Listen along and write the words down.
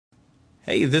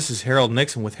Hey, this is Harold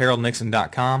Nixon with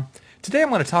HaroldNixon.com. Today I'm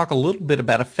going to talk a little bit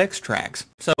about effects tracks.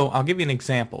 So I'll give you an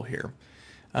example here.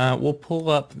 We'll pull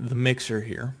up the mixer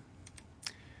here.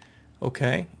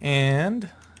 Okay, and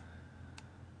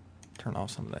turn off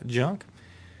some of that junk.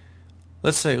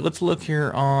 Let's look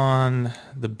here on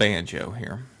the banjo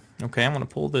here. Okay, I'm going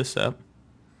to pull this up.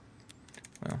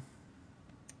 Well,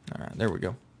 all right, there we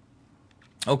go.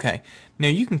 Okay, now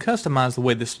you can customize the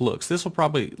way this looks. This will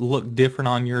probably look different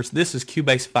on yours. This is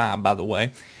Cubase 5, by the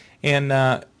way. And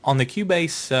on the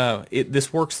Cubase,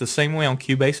 this works the same way on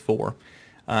Cubase 4.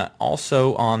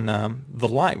 Also on the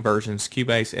light versions,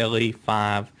 Cubase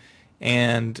LE5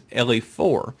 and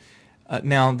LE4.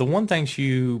 Now, the one thing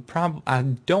I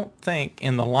don't think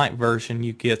in the light version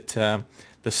you get the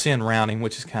syn routing,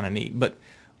 which is kind of neat. But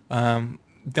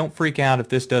don't freak out if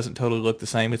this doesn't totally look the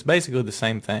same. It's basically the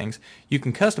same things. You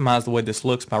can customize the way this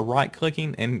looks by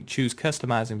right-clicking and choose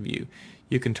Customize in View.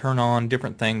 You can turn on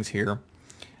different things here.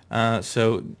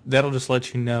 So that'll just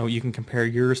let you know. You can compare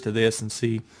yours to this and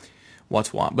see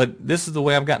what's what. But this is the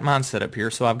way I've got mine set up here.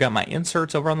 So I've got my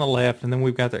inserts over on the left, and then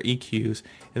we've got their EQs.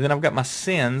 And then I've got my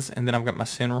syns, and then I've got my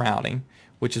syn routing,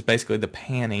 which is basically the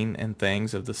panning and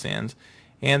things of the syns.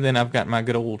 And then I've got my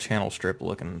good old channel strip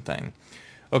looking thing.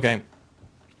 Okay.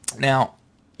 Now,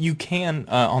 you can,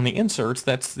 on the inserts,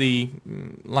 that's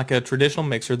like a traditional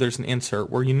mixer, there's an insert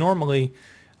where you normally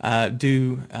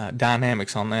do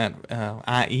dynamics on that,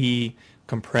 i.e.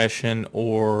 compression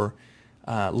or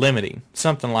limiting,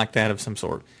 something like that of some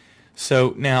sort.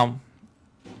 So now,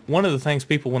 one of the things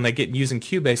people, when they get using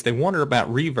Cubase, they wonder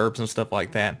about reverbs and stuff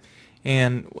like that.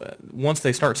 And once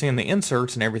they start seeing the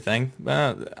inserts and everything,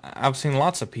 I've seen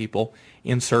lots of people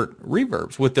insert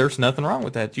reverbs. There's nothing wrong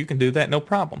with that. You can do that, no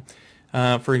problem.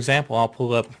 For example, I'll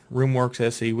pull up RoomWorks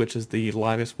SE, which is the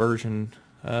lightest version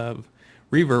of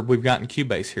reverb we've got in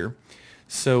Cubase here.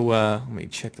 So let me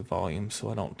check the volume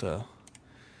so I don't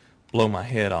blow my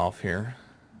head off here.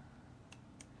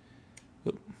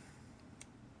 Oop.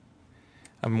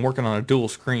 I'm working on a dual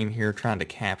screen here trying to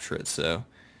capture it, so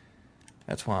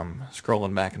that's why I'm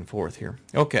scrolling back and forth here.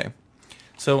 Okay,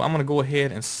 so I'm going to go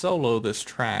ahead and solo this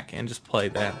track and just play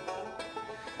that.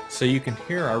 So you can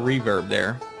hear our reverb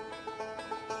there.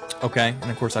 Okay, and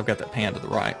of course I've got that pan to the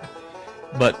right.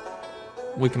 But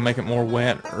we can make it more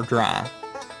wet or dry.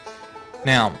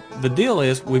 Now, the deal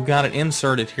is we've got it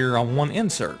inserted here on one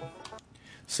insert.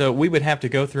 So we would have to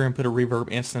go through and put a reverb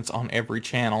instance on every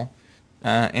channel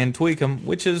and tweak them,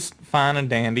 which is fine and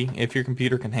dandy. If your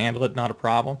computer can handle it, not a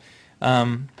problem.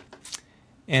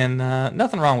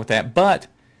 Nothing wrong with that, but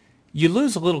you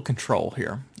lose a little control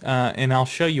here, and I'll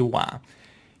show you why.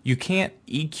 You can't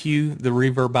EQ the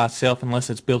reverb by itself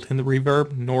unless it's built in the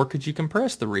reverb, nor could you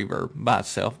compress the reverb by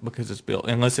itself because it's built,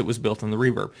 unless it was built in the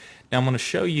reverb. Now I'm going to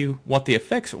show you what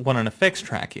an effects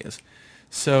track is.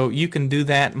 So you can do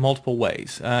that multiple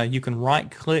ways. You can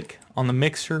right-click on the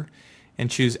mixer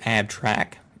and choose Add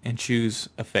Track and choose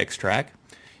Effects Track.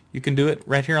 You can do it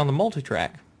right here on the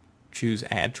multi-track. Choose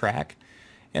Add Track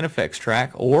and Effects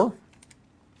Track, or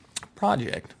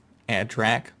Project, Add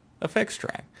Track, Effects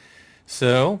Track.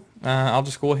 So I'll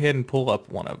just go ahead and pull up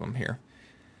one of them here.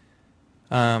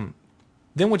 Then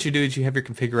what you do is you have your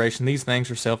configuration. These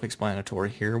things are self-explanatory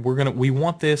here. We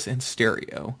want this in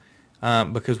stereo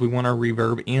because we want our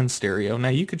reverb in stereo. Now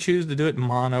you could choose to do it in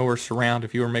mono or surround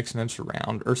if you were mixing in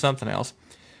surround or something else.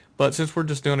 But since we're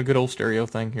just doing a good old stereo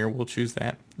thing here, we'll choose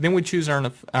that. Then we choose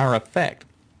our effect.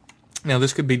 Now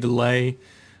this could be delay,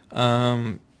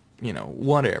 whatever.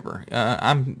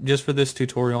 Just for this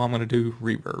tutorial, I'm going to do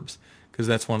reverbs because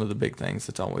that's one of the big things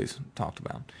that's always talked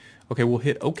about. Okay, we'll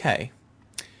hit OK.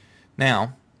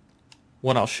 Now,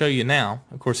 what I'll show you now,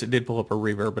 of course it did pull up a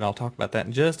reverb, but I'll talk about that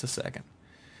in just a second.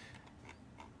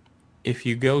 If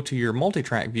you go to your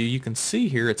multi-track view, you can see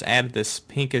here it's added this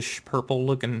pinkish purple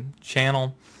looking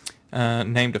channel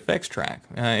named effects track,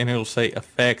 and it'll say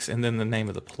effects and then the name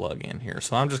of the plug-in here.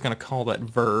 So I'm just going to call that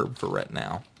verb for right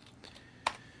now.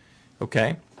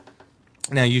 Okay,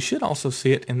 now you should also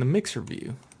see it in the mixer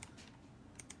view.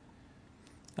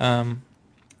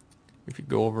 If you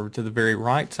go over to the very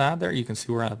right side there, you can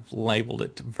see where I've labeled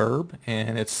it verb,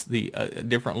 and it's the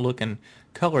different looking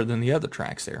color than the other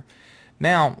tracks there.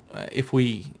 Now if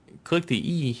we click the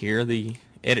E here, the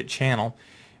edit channel,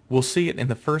 we'll see it in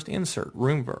the first insert,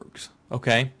 RoomWorks.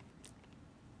 Okay.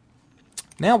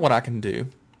 Now what I can do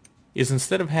is,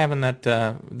 instead of having that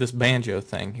this banjo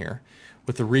thing here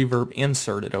with the reverb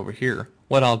inserted over here,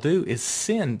 what I'll do is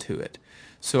send to it.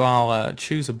 So I'll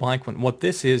choose a blank one. What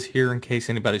this is here, in case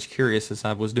anybody's curious, is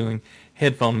I was doing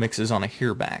headphone mixes on a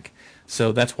hearback.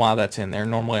 So that's why that's in there.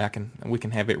 Normally we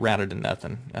can have it routed to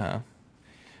nothing.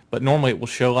 but normally it will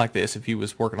show like this if you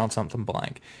was working on something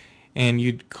blank. And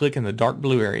you'd click in the dark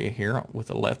blue area here with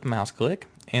the left mouse click,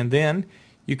 and then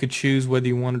you could choose whether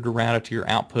you wanted to route it to your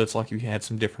outputs, like if you had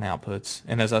some different outputs.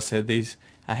 And as I said,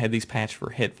 I had these patched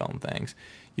for headphone things.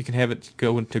 You can have it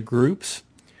go into groups,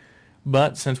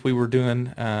 but since we were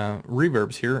doing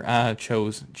reverbs here, I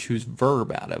choose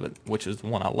verb out of it, which is the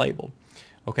one I labeled.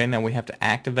 Okay, now we have to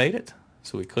activate it,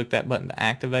 so we click that button to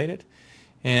activate it,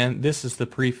 and this is the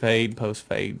pre-fade,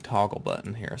 post-fade toggle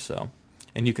button here. So,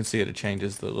 and you can see it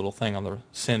changes the little thing on the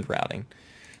send routing.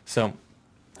 So,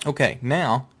 okay,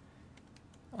 now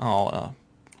I'll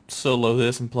solo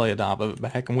this and play a dop of it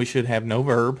back, and we should have no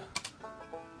verb.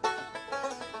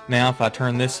 Now if I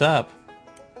turn this up,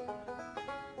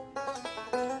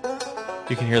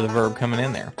 you can hear the verb coming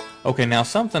in there. Okay, now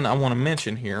something I want to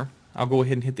mention here, I'll go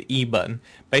ahead and hit the E button.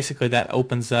 Basically that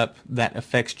opens up that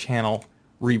effects channel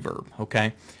reverb,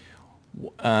 okay?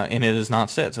 And it is not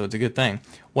set, so it's a good thing.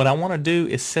 What I want to do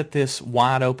is set this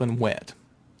wide open wet.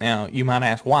 Now you might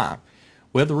ask why.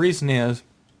 Well, the reason is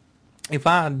if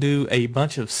I do a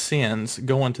bunch of sends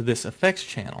going to this effects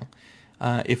channel,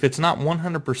 if it's not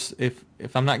 100%,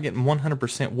 if I'm not getting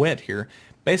 100% wet here,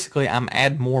 basically I'm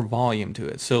adding more volume to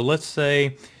it. So let's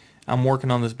say I'm working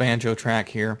on this banjo track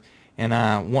here, and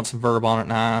I want some verb on it,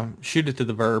 and I shoot it to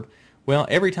the verb. Well,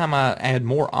 every time I add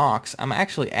more aux, I'm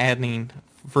actually adding,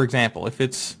 for example, if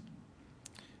it's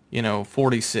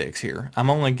 46 here, I'm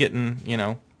only getting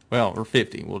well, or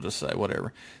 50, we'll just say,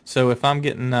 whatever. So if I'm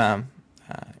getting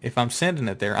if I'm sending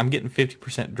it there, I'm getting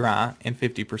 50% dry and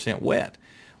 50% wet.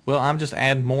 Well, I'm just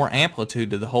adding more amplitude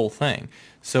to the whole thing.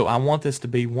 So I want this to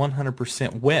be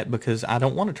 100% wet because I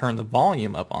don't want to turn the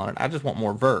volume up on it. I just want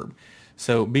more verb.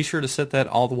 So be sure to set that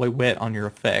all the way wet on your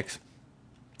effects.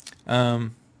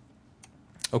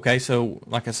 Okay, so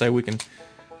like I say, we can...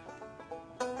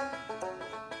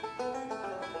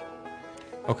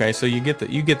 Okay, so you get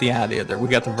the idea there. We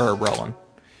got the verb rolling.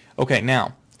 Okay,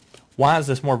 now, why is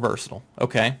this more versatile?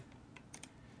 Okay,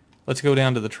 let's go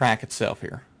down to the track itself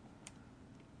here.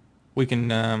 We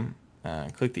can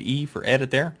click the E for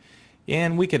edit there,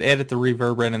 and we could edit the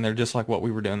reverb right in there just like what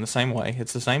we were doing the same way.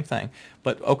 It's the same thing.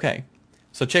 But okay,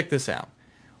 so check this out.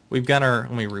 We've got our,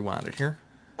 let me rewind it here,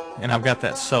 and I've got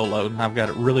that soloed, and I've got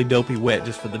it really dopey wet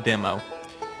just for the demo.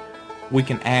 We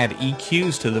can add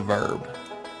EQs to the verb.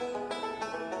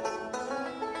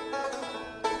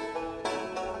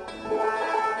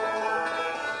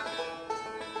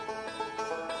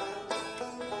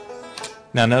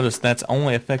 Now notice that's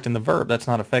only affecting the verb. That's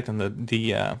not affecting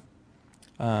the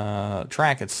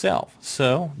track itself.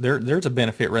 So there's a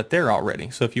benefit right there already.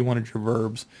 So if you wanted your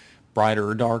verbs brighter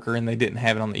or darker and they didn't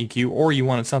have it on the EQ, or you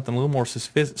wanted something a little more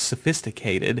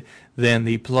sophisticated than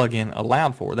the plugin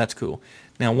allowed for, that's cool.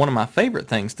 Now one of my favorite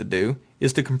things to do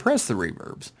is to compress the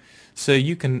reverbs. So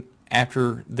you can,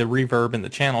 after the reverb in the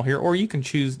channel here, or you can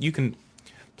choose, you can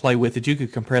play with it. You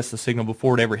could compress the signal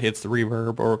before it ever hits the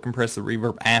reverb, or compress the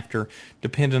reverb after,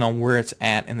 depending on where it's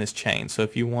at in this chain. So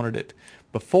if you wanted it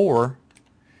before,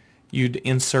 you'd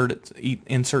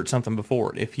insert something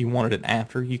before it. If you wanted it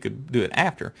after, you could do it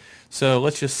after. So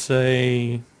let's just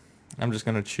say I'm just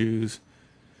going to choose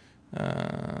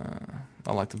I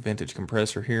like the vintage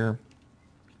compressor here.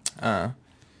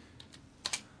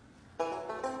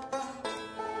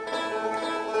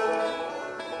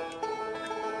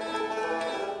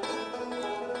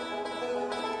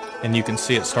 And you can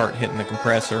see it start hitting the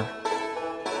compressor.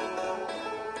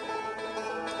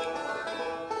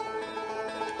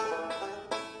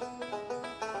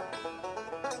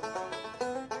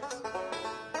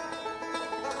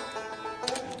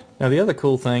 Now the other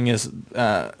cool thing is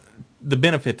the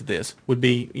benefit to this would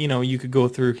be, you could go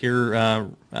through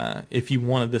here if you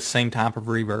wanted the same type of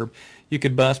reverb, you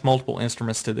could bus multiple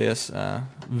instruments to this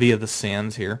via the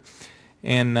sends here.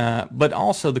 And but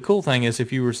also the cool thing is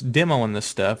if you were demoing this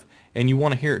stuff and you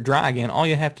want to hear it dry again, all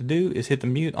you have to do is hit the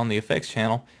mute on the effects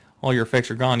channel. All your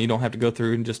effects are gone. You don't have to go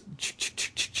through and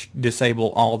just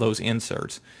disable all those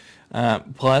inserts.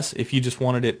 Plus, if you just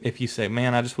wanted it, if you say,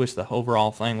 man, I just wish the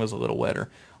overall thing was a little wetter,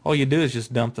 all you do is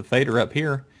just dump the fader up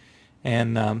here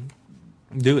and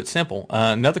do it simple.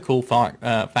 Another cool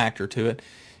factor to it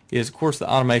is, of course, the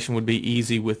automation would be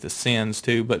easy with the sends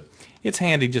too, but it's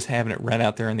handy just having it right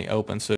out there in the open. So